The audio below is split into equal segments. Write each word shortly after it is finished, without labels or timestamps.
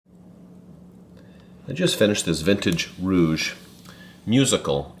I just finished this vintage Reuge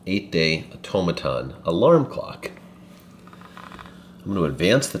musical 8-day automaton alarm clock. I'm going to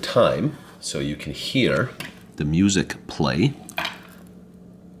advance the time so you can hear the music play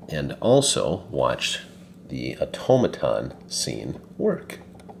and also watch the automaton scene work.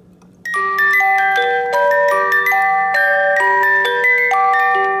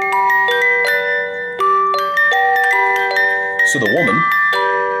 So the woman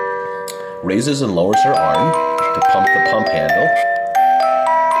raises and lowers her arm to pump the pump handle.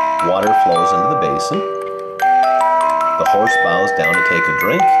 Water flows into the basin. The horse bows down to take a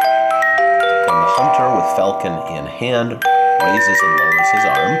drink. And the hunter, with falcon in hand, raises and lowers his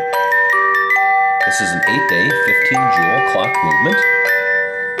arm. This is an 8-day, 15-joule clock movement.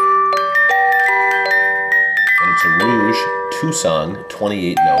 And it's a Reuge 2-song,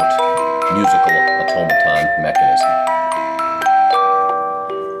 28-note musical automaton mechanism.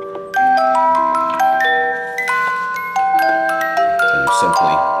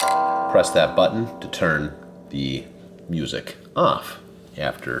 Simply press that button to turn the music off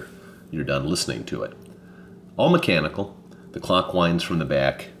after you're done listening to it. All mechanical. The clock winds from the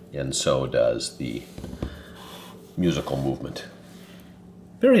back, and so does the musical movement.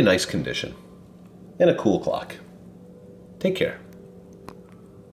 Very nice condition, and a cool clock. Take care.